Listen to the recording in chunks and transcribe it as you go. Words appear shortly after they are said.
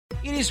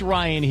It is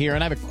Ryan here,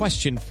 and I have a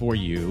question for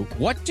you.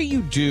 What do you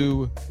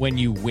do when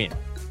you win?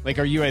 Like,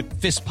 are you a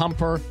fist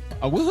pumper,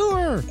 a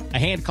woohooer, a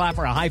hand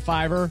clapper, a high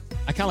fiver?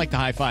 I kind of like the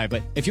high five,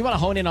 but if you want to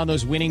hone in on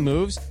those winning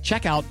moves,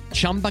 check out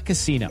Chumba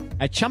Casino.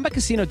 At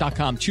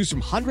ChumbaCasino.com, choose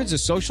from hundreds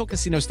of social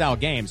casino-style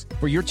games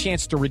for your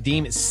chance to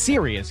redeem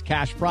serious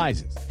cash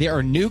prizes. There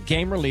are new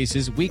game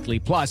releases weekly,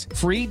 plus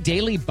free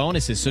daily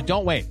bonuses. So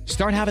don't wait.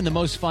 Start having the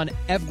most fun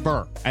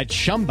ever at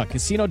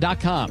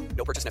ChumbaCasino.com.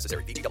 No purchase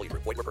necessary. VGW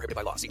Group. Void where prohibited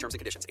by law. See terms and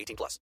conditions.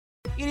 18+.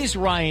 It is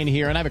Ryan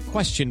here, and I have a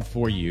question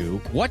for you.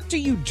 What do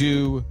you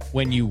do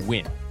when you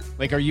win?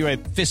 Like, are you a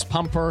fist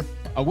pumper,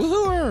 a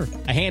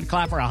woohooer, a hand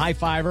clapper, a high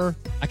fiver?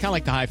 I kind of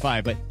like the high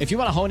five, but if you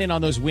want to hone in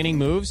on those winning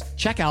moves,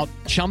 check out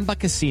Chumba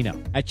Casino.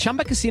 At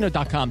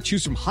ChumbaCasino.com,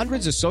 choose from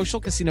hundreds of social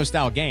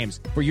casino-style games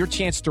for your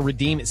chance to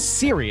redeem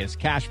serious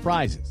cash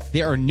prizes.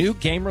 There are new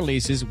game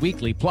releases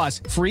weekly, plus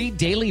free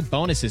daily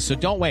bonuses. So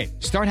don't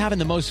wait. Start having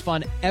the most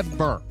fun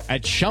ever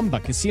at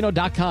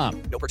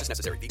ChumbaCasino.com. No purchase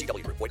necessary.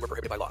 VGW Group. Void where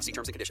prohibited by law. See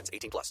terms and conditions.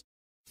 18+.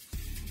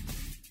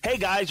 Hey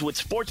guys, with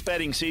sports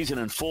betting season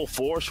in full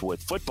force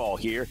with football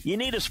here, you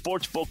need a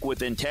sports book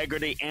with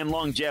integrity and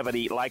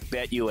longevity like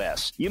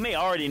BetUS. You may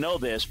already know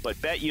this, but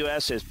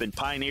BetUS has been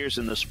pioneers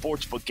in the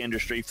sportsbook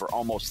industry for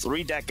almost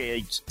 3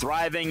 decades,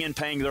 thriving and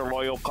paying their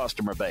loyal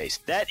customer base.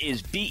 That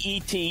is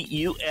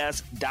BETUS.com,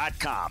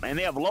 and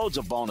they have loads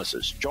of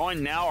bonuses.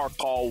 Join now or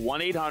call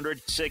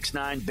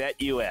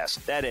 1-800-69-BET-US.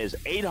 That is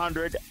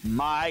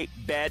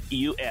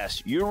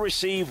 800-MY-BET-US. You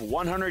receive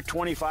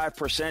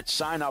 125%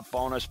 sign-up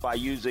bonus by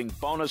using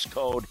bonus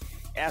code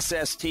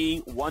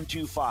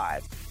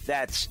SST125.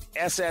 That's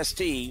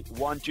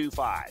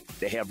SST125.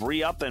 They have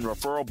re-up and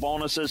referral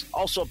bonuses.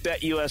 Also,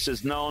 BetUS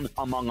is known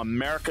among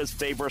America's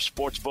favorite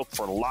sportsbook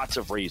for lots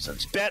of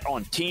reasons. Bet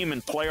on team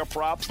and player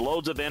props,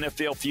 loads of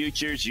NFL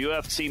futures,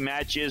 UFC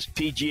matches,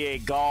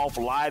 PGA golf,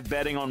 live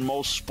betting on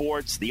most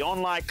sports. The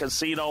online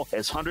casino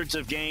has hundreds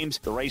of games.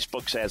 The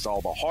racebooks has all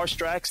the horse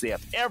tracks. They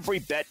have every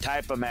bet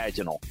type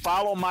imaginable.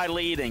 Follow my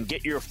lead and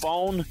get your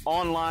phone,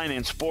 online,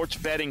 and sports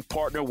betting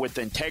partner with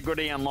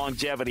integrity and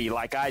longevity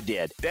like I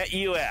did.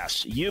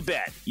 BetUS. You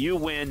bet. You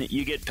win.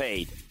 You get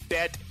paid.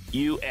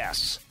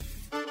 BetUS.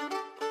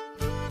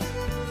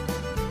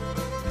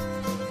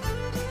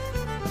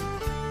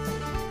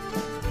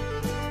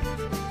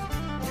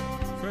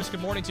 Chris,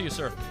 good morning to you,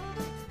 sir.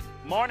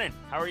 Morning.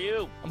 How are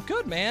you? I'm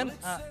good, man.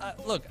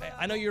 Look,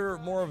 I know you're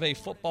more of a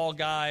football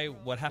guy,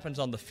 what happens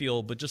on the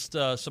field, but just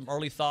some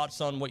early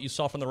thoughts on what you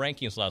saw from the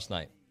rankings last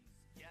night.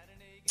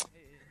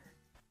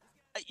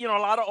 You know, a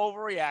lot of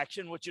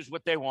overreaction, which is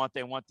what they want.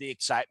 They want the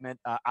excitement.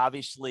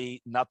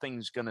 Obviously,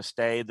 nothing's going to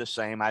stay the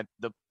same.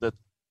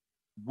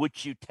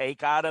 What you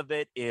take out of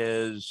it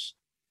is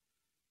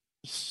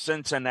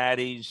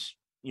Cincinnati's,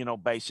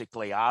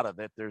 basically out of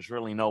it. There's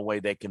really no way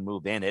they can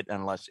move in it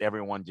unless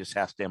everyone just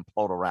has to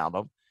implode around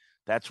them.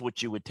 That's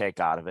what you would take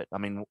out of it. I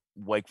mean,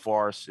 Wake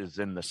Forest is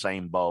in the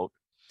same boat.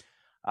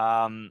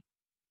 I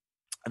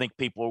think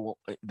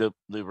the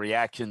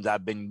reactions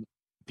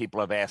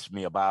people have asked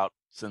me about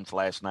since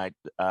last night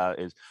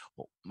is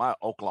my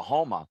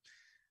Oklahoma.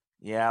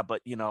 Yeah,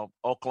 but,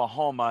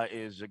 Oklahoma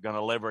is going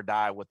to live or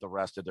die with the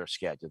rest of their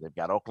schedule. They've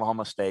got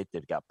Oklahoma State.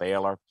 They've got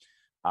Baylor.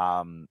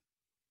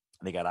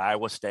 They got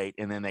Iowa State.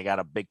 And then they got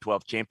a Big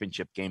 12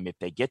 championship game if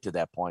they get to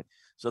that point.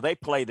 So they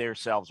play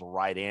themselves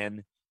right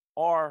in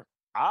or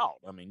out.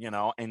 I mean,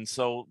 and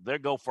so they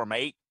go from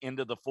 8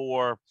 into the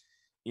 4,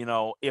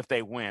 if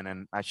they win.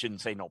 And I shouldn't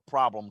say no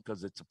problem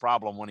because it's a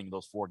problem winning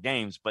those 4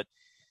 games. But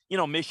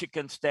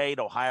Michigan State,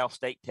 Ohio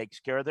State takes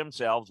care of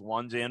themselves.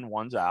 One's in,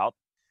 one's out.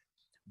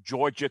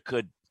 Georgia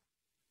could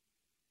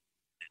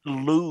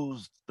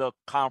lose the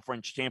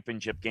conference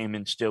championship game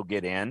and still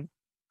get in.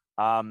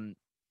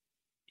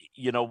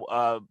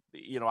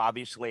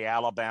 Obviously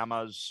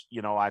Alabama's,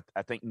 I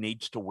think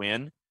needs to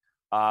win.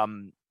 I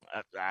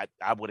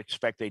would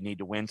expect they need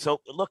to win.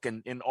 So look,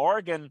 in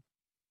Oregon,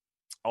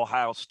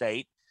 Ohio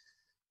State,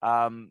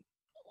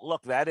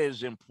 that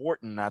is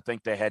important. I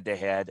think the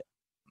head-to-head.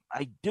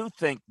 I do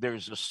think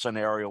there's a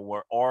scenario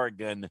where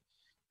Oregon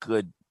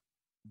could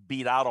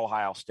beat out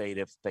Ohio State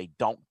if they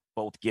don't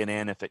both get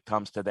in, if it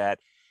comes to that.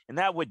 And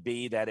that would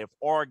be that if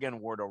Oregon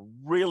were to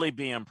really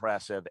be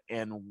impressive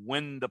and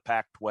win the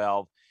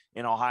Pac-12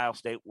 and Ohio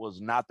State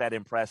was not that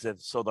impressive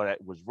so that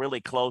it was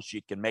really close,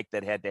 you can make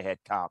that head-to-head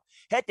count.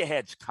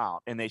 Head-to-heads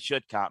count, and they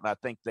should count. And I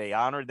think they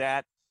honor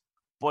that,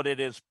 but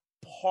it is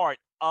part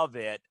of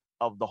it,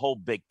 of the whole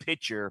big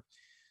picture.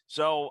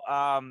 So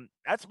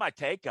that's my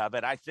take of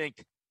it. I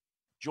think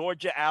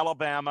Georgia,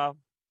 Alabama,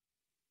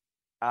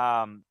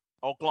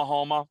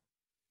 Oklahoma,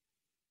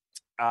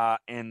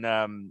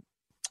 and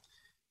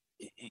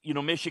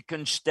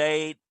Michigan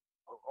State,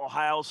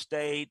 Ohio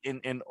State,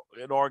 and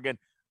Oregon.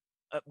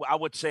 I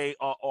would say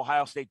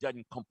Ohio State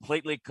doesn't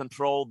completely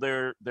control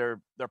their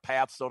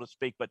path, so to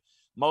speak, but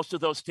most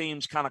of those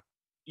teams kind of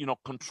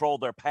control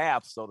their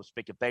path, so to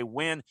speak. If they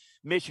win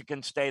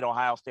Michigan State,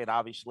 Ohio State,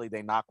 obviously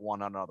they knock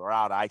one another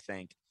out, I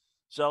think.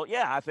 So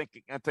yeah, I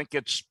think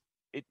it's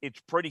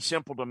pretty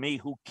simple to me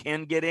who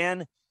can get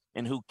in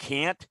and who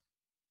can't.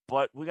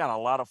 but we got a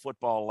lot of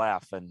football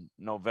left, and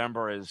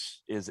November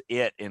is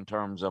it in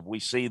terms of we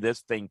see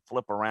this thing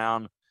flip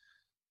around,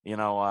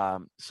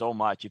 so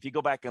much. If you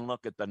go back and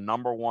look at the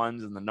number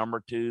ones and the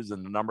number twos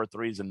and the number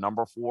threes and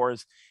number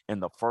fours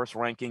in the first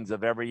rankings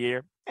of every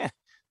year,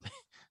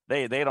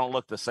 they don't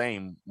look the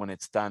same when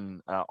it's done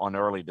on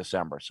early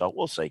December. So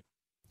we'll see.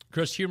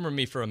 Chris, humor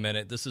me for a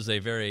minute. This is a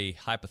very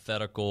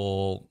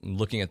hypothetical,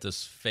 looking at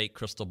this fake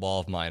crystal ball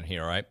of mine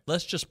here, all right?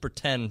 Let's just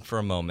pretend for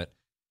a moment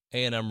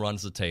A&M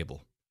runs the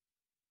table.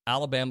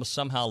 Alabama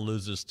somehow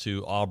loses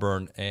to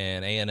Auburn,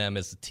 and A&M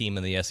is the team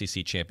in the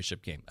SEC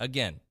championship game.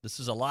 Again, this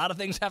is a lot of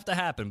things have to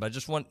happen, but I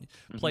just want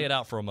to play it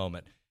out for a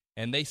moment.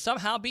 And they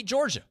somehow beat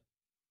Georgia.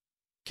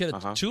 Could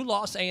a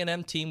two-loss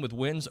A&M team with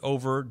wins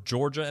over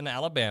Georgia and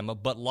Alabama,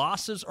 but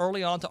losses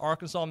early on to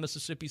Arkansas and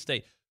Mississippi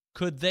State,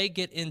 could they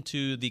get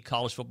into the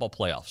college football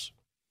playoffs?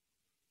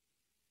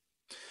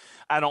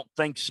 I don't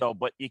think so,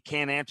 but you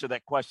can't answer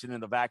that question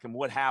in the vacuum.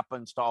 What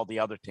happens to all the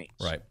other teams?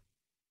 Right.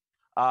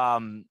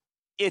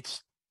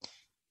 It's,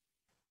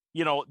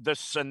 the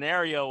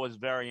scenario is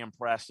very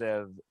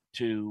impressive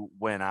to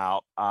win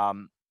out.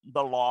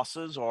 The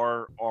losses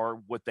are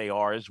what they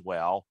are as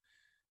well.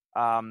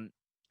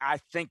 I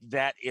think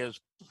that is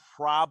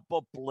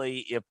probably,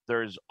 if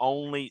there's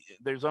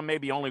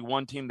maybe only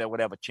one team that would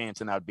have a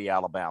chance, and that would be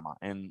Alabama.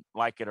 And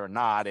like it or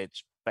not,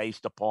 it's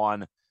based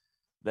upon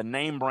the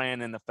name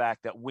brand and the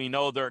fact that we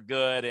know they're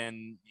good,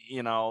 and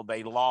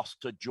they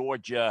lost to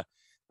Georgia.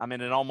 I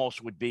mean, it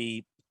almost would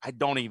be. I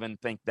don't even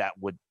think that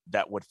would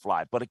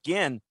fly. But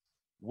again,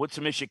 what's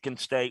Michigan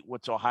State?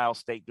 What's Ohio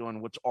State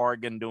doing? What's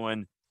Oregon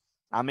doing?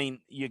 I mean,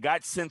 you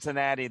got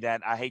Cincinnati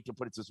that, I hate to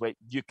put it this way,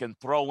 you can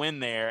throw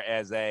in there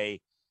as a,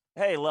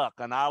 hey, look,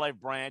 an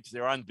olive branch,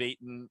 they're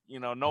unbeaten.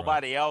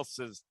 Nobody else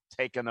is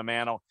taking the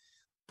mantle.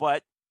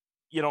 But,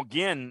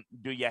 again,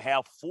 do you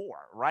have four?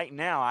 Right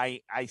now, I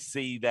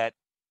see that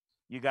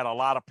you got a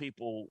lot of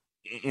people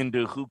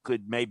into who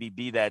could maybe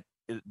be that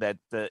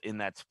in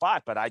that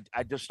spot, but I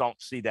just don't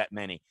see that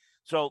many.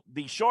 So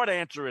the short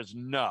answer is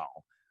no.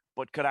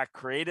 But could I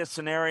create a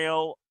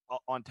scenario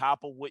on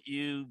top of what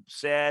you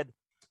said?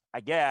 I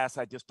guess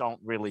I just don't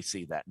really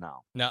see that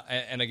now. Now,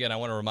 and again, I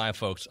want to remind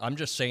folks, I'm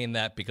just saying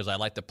that because I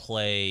like to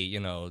play,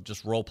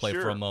 just role play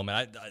for a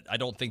moment. I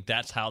don't think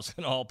that's how it's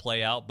going to all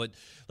play out. But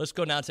let's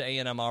go now to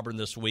A&M Auburn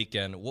this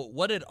weekend.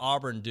 What did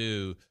Auburn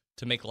do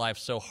to make life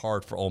so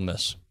hard for Ole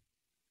Miss?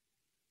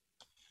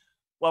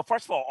 Well,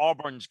 first of all,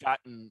 Auburn's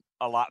gotten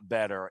a lot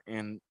better,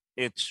 and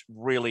it's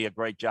really a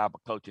great job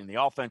of coaching.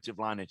 The offensive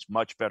line is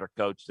much better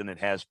coached than it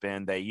has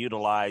been. They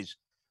utilize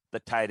the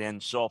tight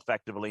end so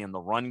effectively in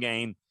the run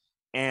game,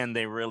 and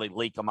they really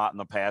leak them out in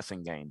the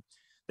passing game.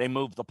 They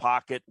move the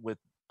pocket with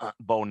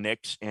Bo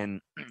Nix, and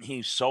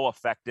he's so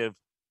effective.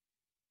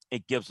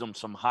 It gives them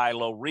some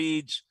high-low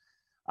reads.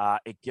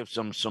 It gives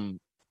them some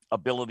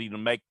ability to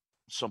make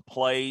some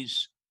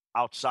plays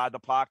outside the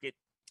pocket.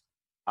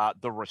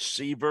 The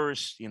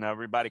receivers,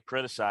 everybody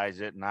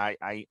criticized it, and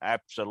I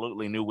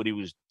absolutely knew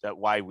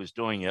why he was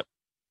doing it.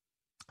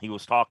 He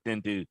was talked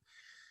into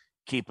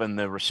keeping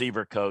the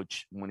receiver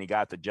coach when he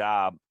got the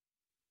job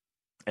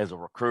as a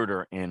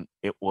recruiter, and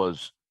it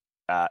was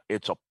a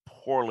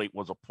poorly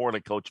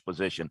coached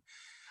position.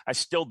 I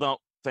still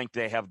don't think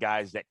they have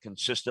guys that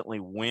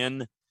consistently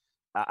win.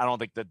 I don't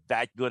think they're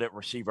that good at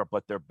receiver,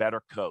 but they're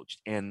better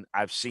coached. And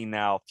I've seen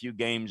now a few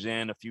games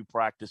in, a few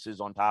practices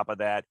on top of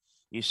that.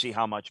 You see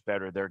how much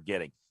better they're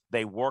getting.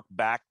 They work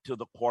back to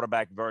the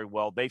quarterback very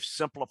well. They've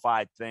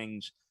simplified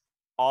things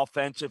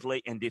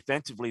offensively, and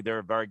defensively, they're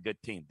a very good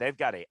team. They've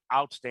got an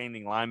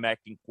outstanding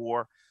linebacking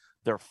core.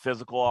 They're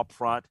physical up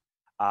front.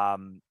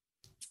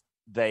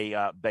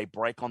 They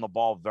break on the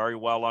ball very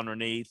well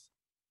underneath.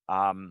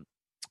 I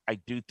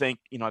do think,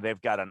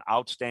 they've got an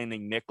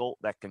outstanding nickel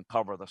that can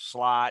cover the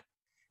slot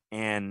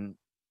and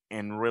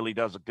really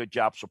does a good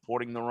job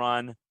supporting the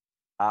run.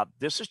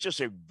 This is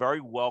just a very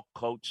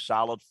well-coached,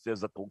 solid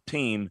physical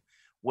team.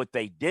 What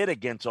they did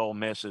against Ole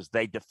Miss is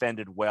they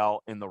defended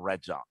well in the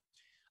red zone.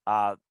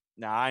 Now,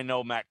 I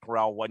know Matt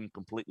Corral wasn't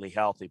completely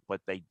healthy, but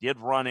they did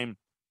run him,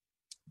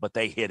 but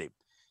they hit him,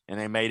 and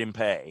they made him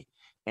pay.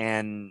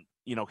 And,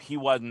 he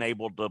wasn't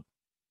able to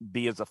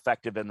be as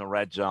effective in the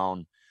red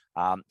zone.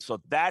 So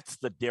that's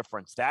the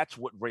difference. That's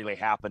what really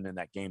happened in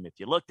that game. If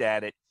you looked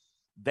at it,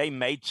 they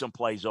made some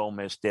plays Ole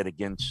Miss did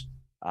against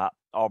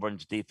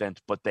Auburn's defense,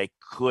 but they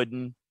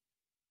couldn't,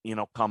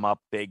 come up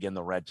big in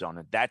the red zone.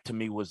 And that, to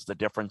me, was the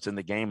difference in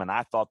the game. And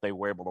I thought they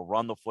were able to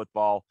run the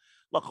football.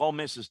 Look, Ole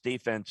Miss's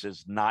defense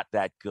is not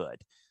that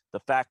good. The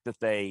fact that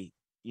they,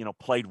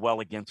 played well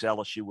against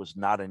LSU was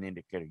not an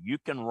indicator. You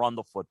can run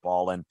the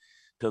football, and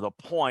to the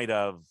point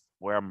of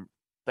where I'm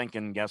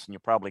guessing you're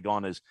probably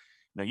going is,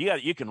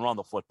 you can run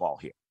the football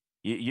here.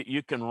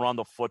 You can run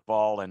the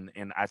football,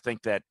 and I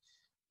think that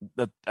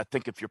I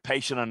think if you're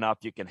patient enough,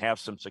 you can have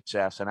some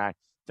success. And I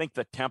think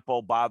the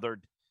tempo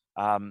bothered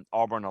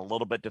Auburn a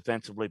little bit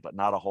defensively, but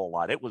not a whole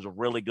lot. It was a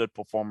really good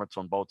performance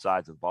on both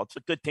sides of the ball. It's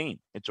a good team.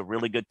 It's a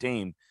really good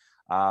team.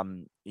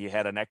 You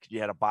had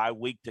a bye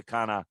week to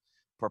kind of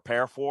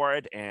prepare for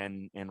it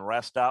and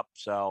rest up.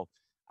 So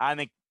I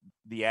think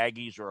the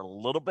Aggies are a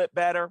little bit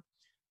better,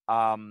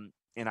 and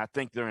I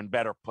think they're in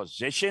better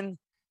position.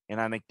 And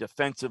I think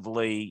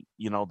defensively,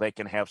 they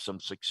can have some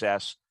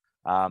success.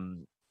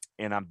 And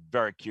I'm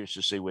very curious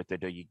to see what they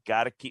do. You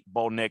got to keep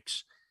Bo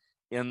Nix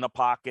in the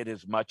pocket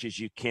as much as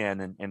you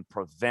can and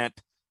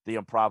prevent the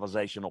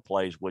improvisational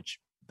plays, which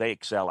they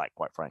excel at,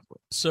 quite frankly.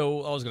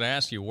 So I was going to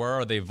ask you, where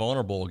are they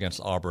vulnerable against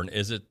Auburn?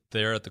 Is it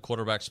there at the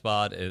quarterback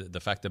spot, the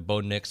fact that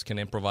Bo Nix can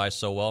improvise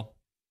so well?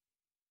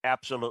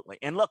 Absolutely.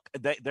 And look,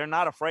 they're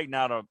not afraid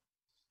now to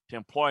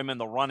employ him in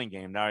the running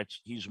game. Now,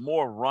 he's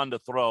more run to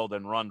throw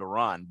than run to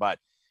run. But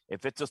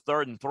if it's a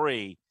 3rd and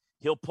 3,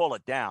 he'll pull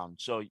it down.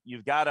 So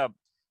you got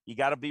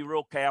to be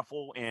real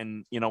careful.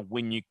 And,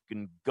 when you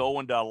can go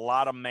into a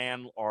lot of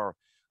man or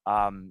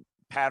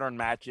pattern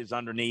matches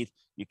underneath,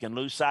 you can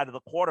lose sight of the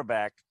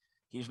quarterback.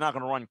 He's not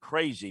going to run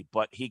crazy,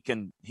 but he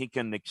can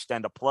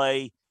extend a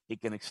play. He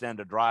can extend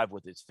a drive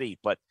with his feet.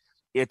 But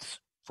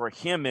for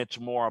him, it's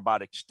more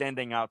about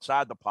extending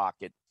outside the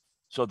pocket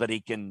so that he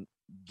can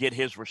get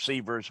his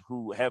receivers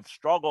who have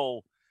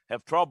trouble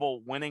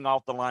winning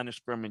off the line of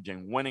scrimmage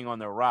and winning on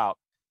their route,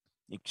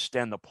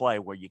 extend the play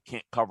where you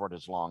can't cover it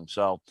as long.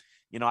 So,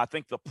 I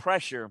think the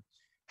pressure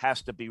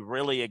has to be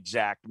really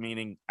exact,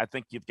 meaning I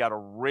think you've got to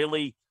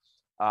really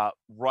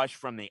rush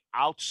from the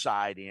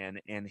outside in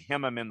and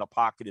hem him in the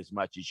pocket as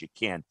much as you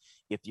can.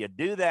 If you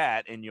do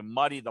that and you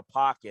muddy the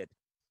pocket,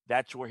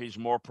 that's where he's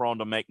more prone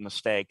to make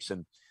mistakes,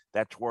 and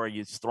that's where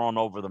he's thrown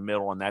over the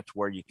middle, and that's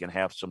where you can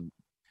have some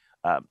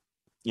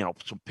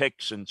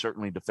picks and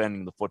certainly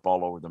defending the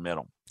football over the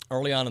middle.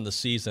 Early on in the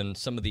season,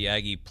 some of the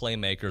Aggie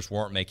playmakers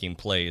weren't making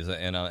plays,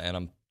 and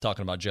I'm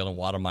talking about Jalen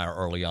Watermeyer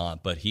early on,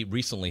 but he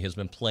recently has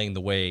been playing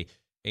the way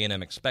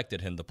A&M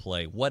expected him to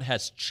play. What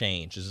has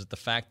changed? Is it the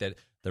fact that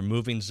they're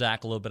moving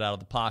Zach a little bit out of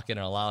the pocket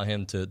and allowing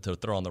him to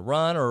throw on the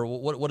run, or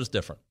what is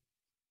different?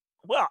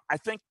 Well, I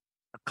think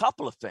a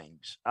couple of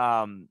things.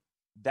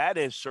 That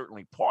is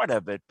certainly part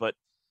of it, but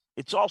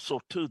it's also,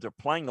 too, they're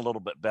playing a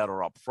little bit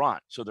better up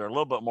front, so they're a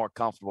little bit more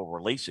comfortable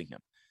releasing him.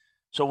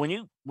 So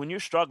when you're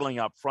struggling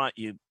up front,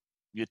 you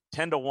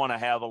tend to want to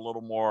have a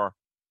little more,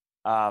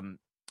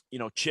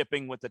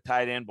 chipping with the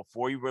tight end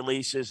before he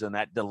releases, and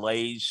that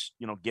delays,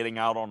 getting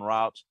out on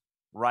routes.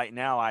 Right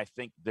now, I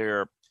think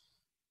they're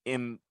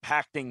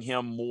impacting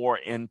him more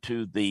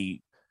into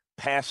the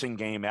passing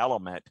game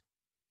element,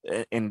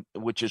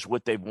 which is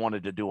what they've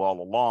wanted to do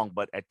all along.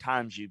 But at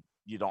times you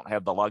don't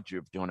have the luxury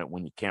of doing it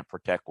when you can't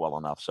protect well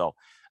enough. So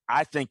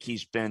I think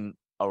he's been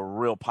a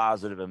real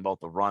positive in both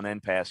the run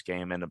and pass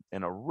game,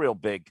 and a real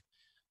big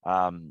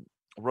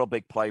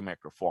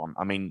playmaker for him.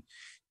 I mean,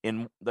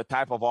 in the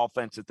type of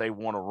offense that they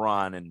want to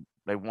run, and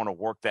they want to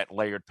work that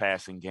layered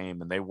passing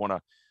game, and they want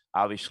to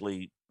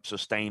obviously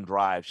sustain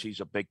drives, he's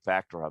a big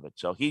factor of it.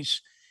 So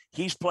he's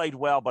played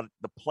well, but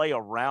the play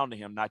around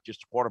him, not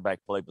just the quarterback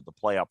play, but the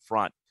play up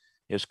front,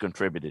 has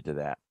contributed to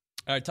that.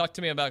 All right, talk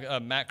to me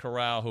about Matt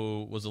Corral,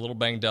 who was a little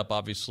banged up,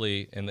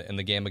 obviously, in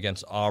the game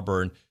against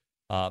Auburn.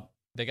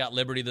 They got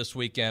Liberty this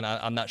weekend.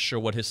 I'm not sure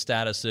what his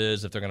status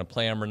is, if they're going to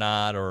play him or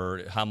not,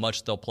 or how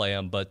much they'll play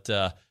him. But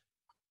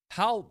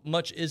how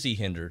much is he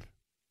hindered?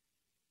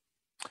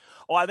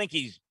 Oh, I think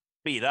he's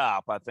beat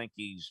up. I think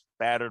he's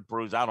battered,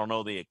 bruised. I don't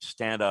know the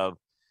extent of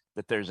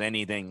that there's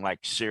anything like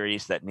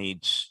serious that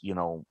needs,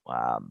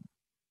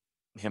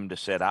 him to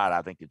sit out.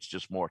 I think it's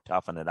just more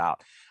toughing it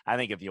out. I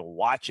think if you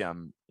watch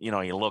him, he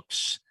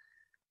looks,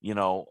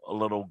 a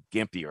little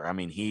gimpier. I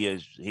mean, he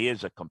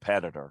is a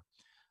competitor,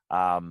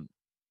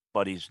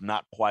 but he's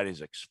not quite as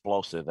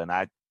explosive. And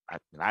my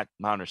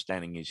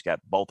understanding, he's got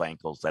both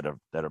ankles that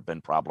have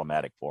been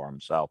problematic for him.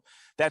 So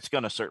that's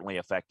going to certainly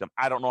affect him.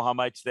 I don't know how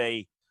much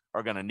they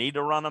are going to need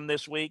to run him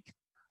this week.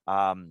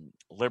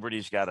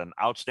 Liberty's got an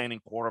outstanding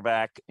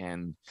quarterback,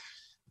 and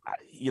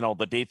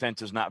the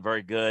defense is not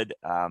very good.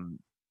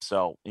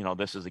 So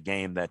this is a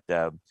game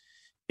that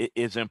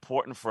is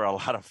important for a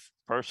lot of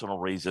personal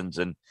reasons,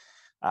 and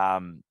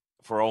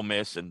for Ole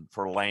Miss and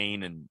for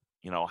Lane, and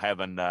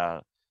having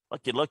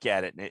you look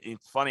at it, and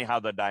it's funny how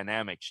the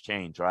dynamics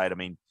change, right? I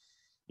mean,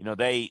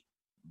 they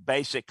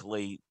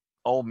basically,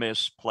 Ole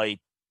Miss played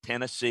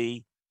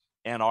Tennessee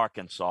and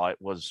Arkansas.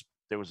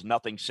 There was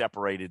nothing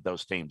separated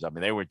those teams. I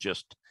mean, they were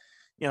just,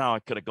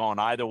 it could have gone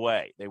either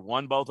way. They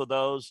won both of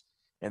those,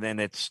 and then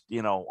it's,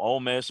 Ole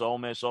Miss.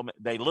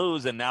 They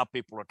lose, and now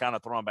people are kind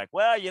of throwing back,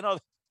 well, they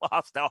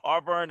lost to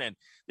Auburn, and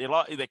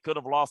they could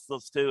have lost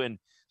those two. And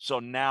so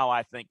now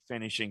I think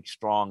finishing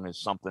strong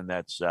is something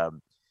that's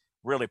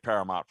really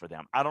paramount for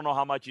them. I don't know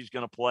how much he's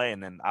going to play,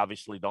 and then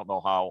obviously don't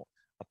know how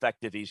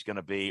effective he's going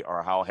to be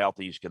or how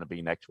healthy he's going to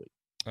be next week.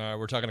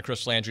 We're talking to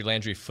Chris Landry,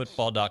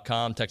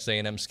 LandryFootball.com, Texas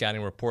A&M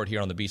scouting report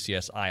here on the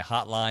BCSI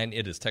hotline.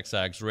 It is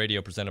Texags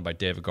Radio, presented by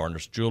David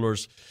Gardner's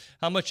Jewelers.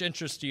 How much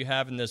interest do you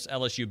have in this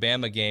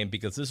LSU-Bama game?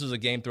 Because this is a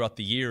game throughout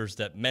the years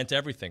that meant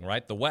everything,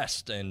 right? The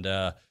West, and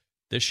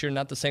this year,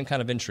 not the same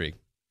kind of intrigue.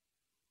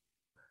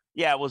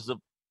 Yeah, it was the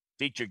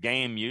feature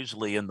game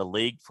usually in the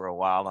league for a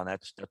while, and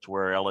that's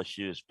where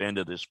LSU has been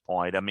to this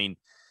point. I mean,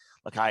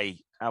 look, I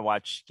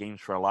watch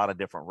games for a lot of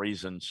different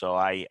reasons. So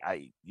I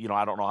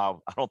don't know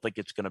how. I don't think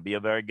it's going to be a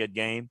very good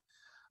game.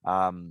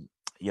 I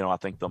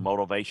think the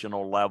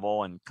motivational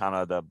level and kind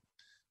of the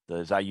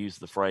as I use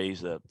the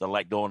phrase, the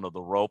let go into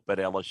the rope at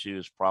LSU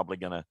is probably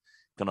going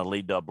to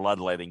lead to a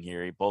bloodletting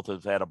here. Both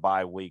have had a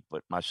bye week,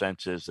 but my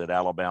sense is that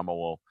Alabama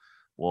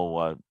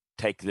will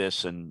take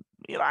this. And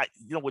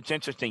what's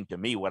interesting to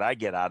me, what I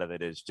get out of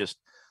it is just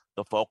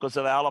the focus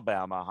of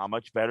Alabama, how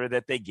much better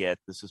that they get.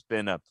 This has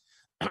been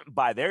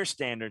by their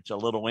standards, a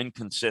little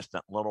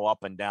inconsistent, a little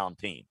up and down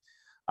team.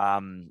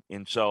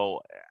 And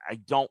so I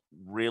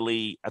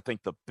think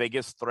the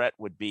biggest threat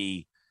would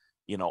be,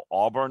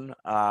 Auburn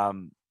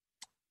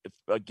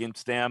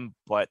against them,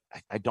 but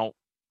I don't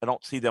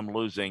see them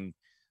losing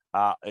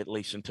at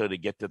least until they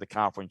get to the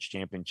conference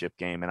championship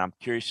game. And I'm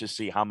curious to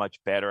see how much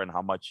better and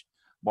how much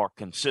more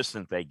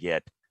consistent they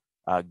get,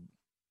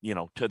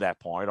 to that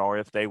point, or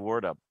if they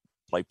were to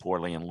play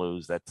poorly and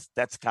lose.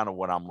 That's kind of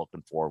what I'm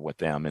looking for with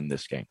them in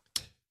this game.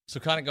 So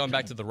kind of going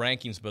back to the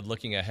rankings, but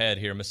looking ahead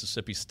here,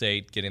 Mississippi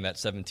State getting that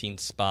 17th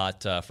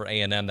spot for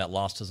A&M. That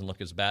loss doesn't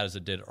look as bad as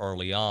it did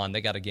early on.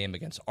 They got a game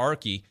against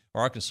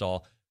Arkansas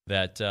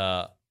that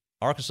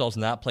Arkansas is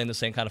not playing the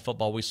same kind of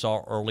football we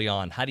saw early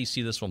on. How do you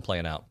see this one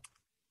playing out?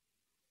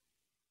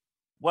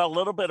 Well, a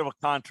little bit of a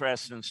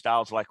contrast in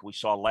styles like we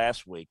saw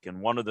last week. And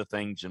one of the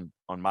things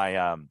on my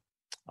on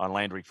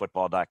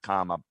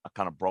LandryFootball.com, I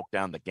kind of broke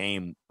down the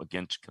game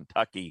against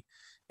Kentucky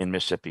in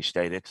Mississippi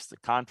State. It's the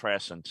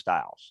contrast in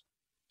styles.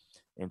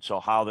 And so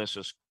how this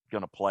is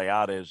going to play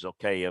out is,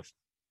 okay,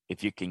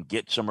 if you can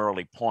get some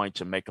early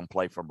points and make them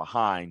play from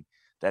behind,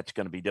 that's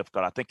going to be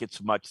difficult. I think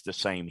it's much the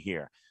same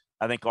here.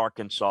 I think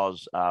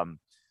Arkansas's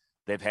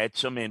they've had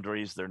some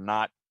injuries. They're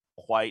not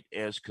quite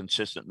as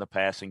consistent in the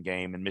passing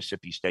game, and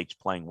Mississippi State's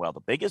playing well.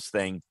 The biggest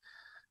thing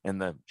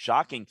and the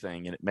shocking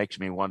thing, and it makes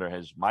me wonder,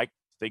 has Mike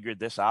figured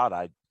this out?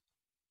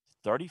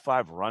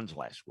 35 runs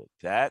last week.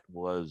 That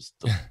was,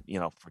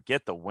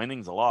 forget the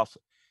winnings, the loss.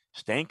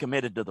 Staying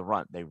committed to the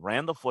run. They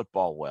ran the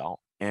football well,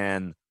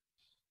 and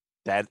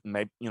that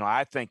may,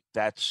 I think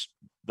that's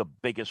the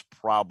biggest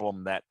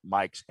problem that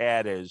Mike's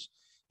had is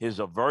his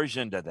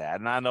aversion to that.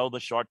 And I know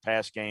the short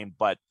pass game,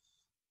 but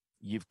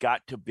you've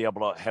got to be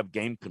able to have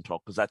game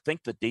control, because I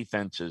think the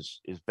defense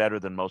is better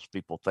than most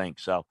people think.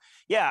 So,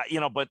 yeah,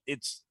 but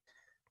this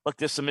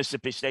is a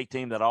Mississippi State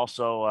team that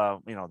also,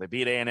 they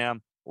beat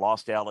A&M,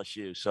 lost to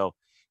LSU. So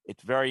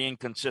it's very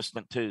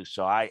inconsistent too.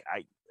 So I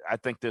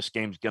think this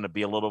game's going to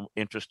be a little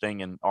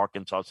interesting, and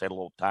Arkansas had a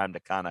little time to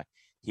kind of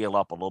heal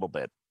up a little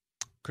bit.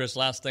 Chris,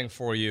 last thing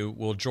for you.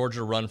 Will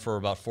Georgia run for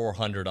about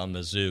 400 on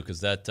Mizzou?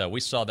 Because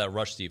we saw that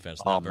rush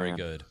defense not very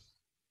good.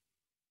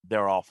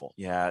 They're awful.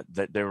 Yeah,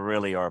 they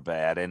really are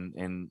bad.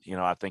 And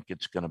I think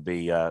it's going to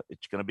be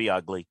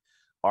ugly.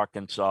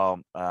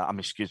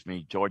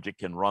 Georgia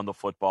can run the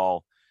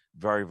football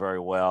very, very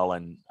well.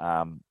 And,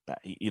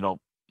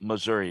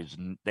 Missouri,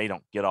 they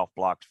don't get off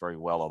blocks very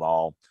well at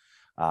all.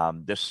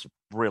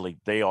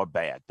 They are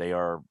bad. They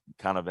are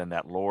kind of in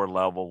that lower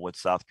level with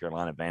South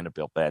Carolina,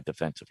 Vanderbilt, bad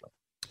defensively.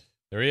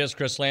 There he is,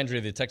 Chris Landry,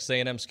 the Texas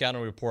A&M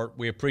Scouting Report.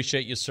 We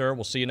appreciate you, sir.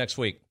 We'll see you next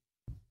week.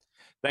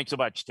 Thanks so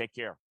much. Take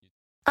care.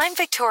 I'm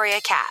Victoria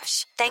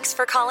Cash. Thanks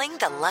for calling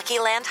the Lucky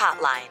Land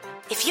Hotline.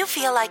 If you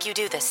feel like you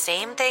do the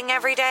same thing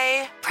every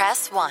day,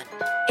 press 1.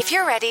 If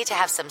you're ready to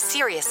have some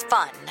serious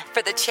fun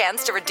for the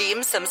chance to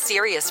redeem some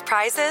serious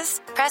prizes,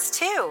 press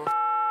 2.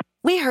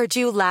 We heard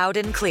you loud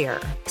and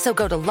clear. So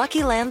go to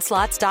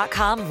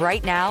LuckyLandSlots.com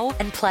right now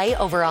and play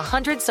over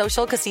 100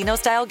 social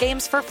casino-style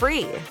games for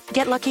free.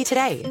 Get lucky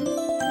today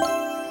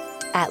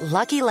at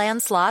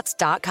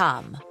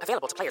LuckyLandSlots.com.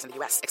 Available to players in the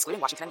U.S., excluding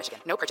Washington and Michigan.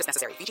 No purchase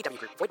necessary. VGW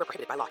Group. Void where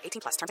prohibited by law.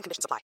 18+. Terms and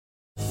conditions apply.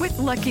 With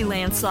Lucky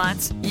Land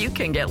Slots, you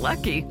can get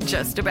lucky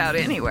just about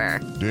anywhere.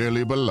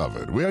 Dearly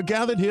beloved, we are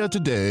gathered here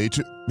today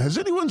to... Has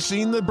anyone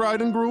seen the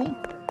bride and groom?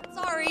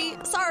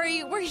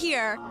 Sorry, we're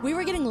here. We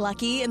were getting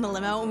lucky in the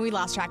limo and we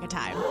lost track of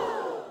time.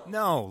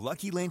 No,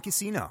 Lucky Land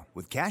Casino,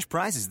 with cash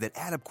prizes that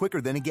add up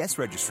quicker than a guest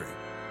registry.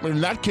 In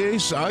that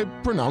case, I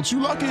pronounce you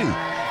lucky.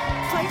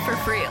 Play for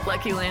free at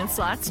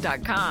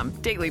LuckyLandSlots.com.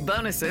 Daily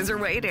bonuses are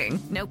waiting.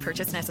 No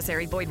purchase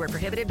necessary. Void where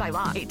prohibited by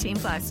law.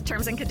 18+.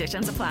 Terms and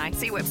conditions apply.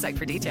 See website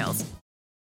for details.